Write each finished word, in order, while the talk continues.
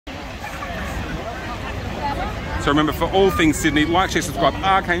So remember, for all things Sydney, like, share, subscribe.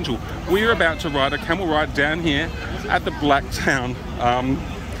 Arkangel. We're about to ride a camel ride down here at the Blacktown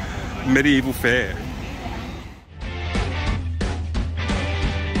medieval fair.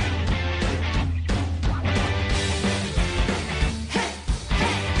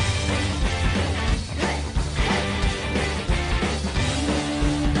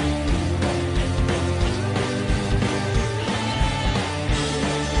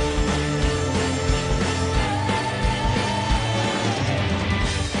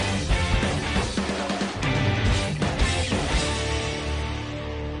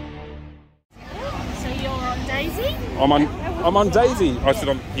 I'm on Daisy. I sit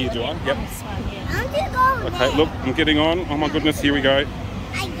on here, do I? Yep. Okay, look, I'm getting on. Oh my goodness, here we go.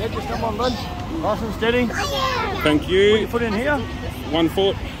 Yeah, just come on, bud. Nice and steady. Thank you. Put your foot in here. 1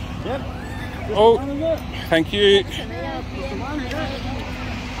 foot. Yep. Oh, thank you.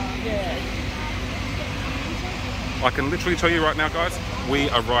 I can literally tell you right now, guys, we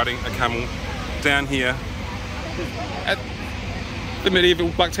are riding a camel down here at the medieval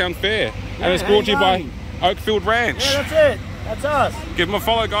Blacktown Fair. And it's brought to you by Oakfield Ranch. Yeah, that's it. That's us. Give them a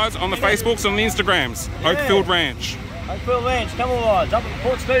follow, guys, on the Facebooks and the Instagrams. Yeah. Oakfield Ranch. Oakfield Ranch, Camel Rides, up at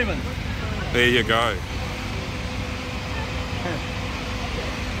Port Stephens. There you go.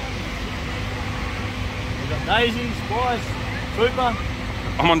 We've got Daisy, Spice, Super.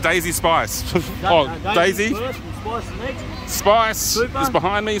 I'm on Daisy Spice. Oh, Daisy. First and Spice is next. Spice Super is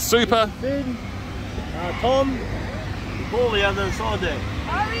behind me. Super. Finn, Tom, Paulie on the other side there.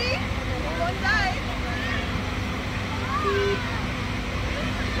 Hurry! One day.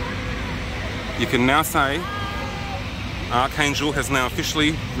 You can now say Arkangel has now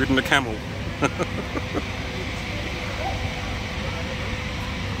officially ridden a camel. Here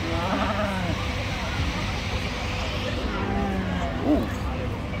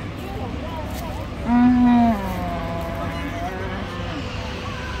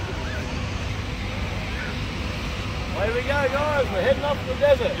we go, guys. We're heading off to the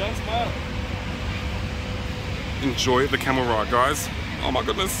desert. Don't smile. Enjoy the camel ride, guys. Oh my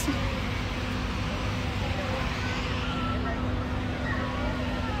goodness.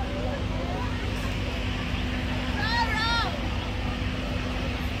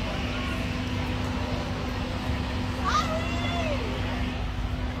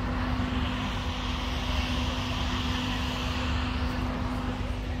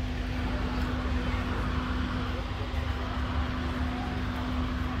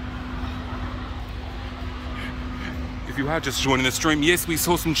 If you are just joining the stream, yes, we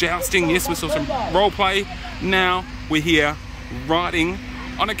saw some jousting, yes, we saw some role play. Now we're here riding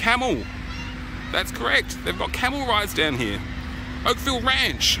on a camel. That's correct. They've got camel rides down here. Oakfield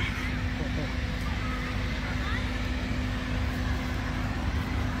Ranch.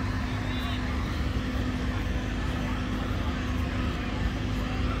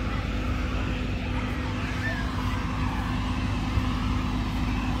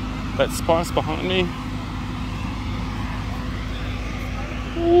 That Spice behind me.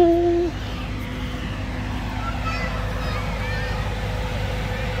 Ooh.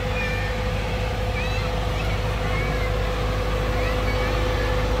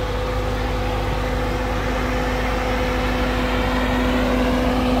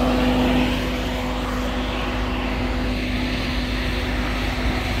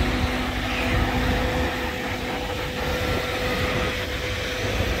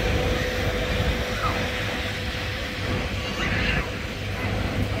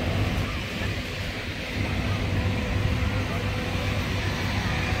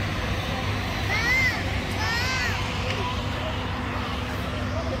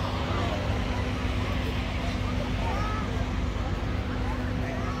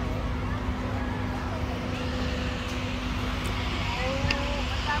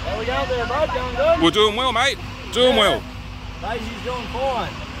 How we going there, bud? Going good? We're doing well, mate. Doing well. Daisy's doing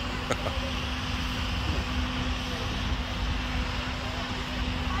fine.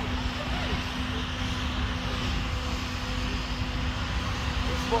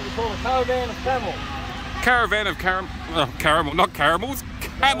 This is what we call a caravan of camels. Caravan of caramel, not caramels.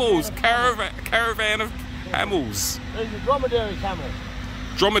 Camels. Caravan of camels. These are dromedary camels.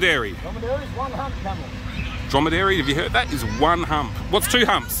 Dromedary. Dromedary is one hump camel. Dromedary, have you heard that? Is one hump. What's two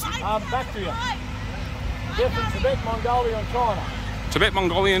humps? Bactria. Different Tibet, Mongolia and China. Tibet,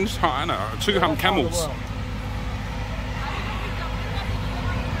 Mongolia and China. Two hump camels.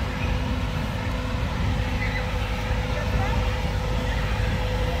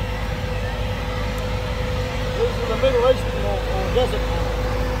 These are the Middle Eastern or desert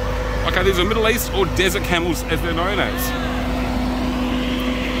camels. Okay, these are Middle East or desert camels as they're known as.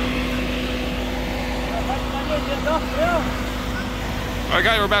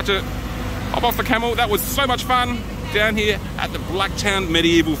 Okay, we're about to hop off the camel. That was so much fun down here at the Blacktown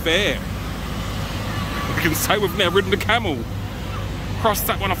Medieval Fair. We can say we've now ridden a camel. Cross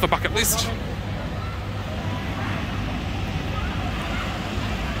that one off the bucket list.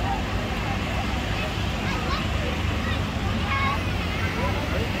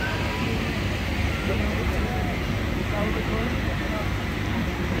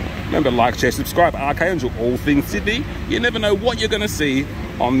 Remember, like, share, subscribe, Arkangel, all things Sydney. You never know what you're going to see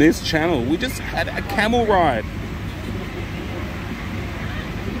on this channel. We just had a camel ride.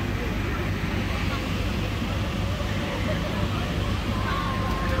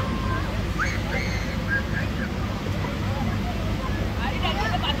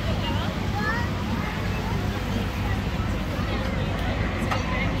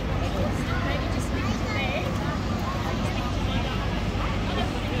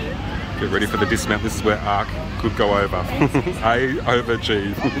 Get ready for the dismount. This is where Ark could go over. A over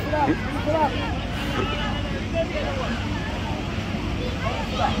G.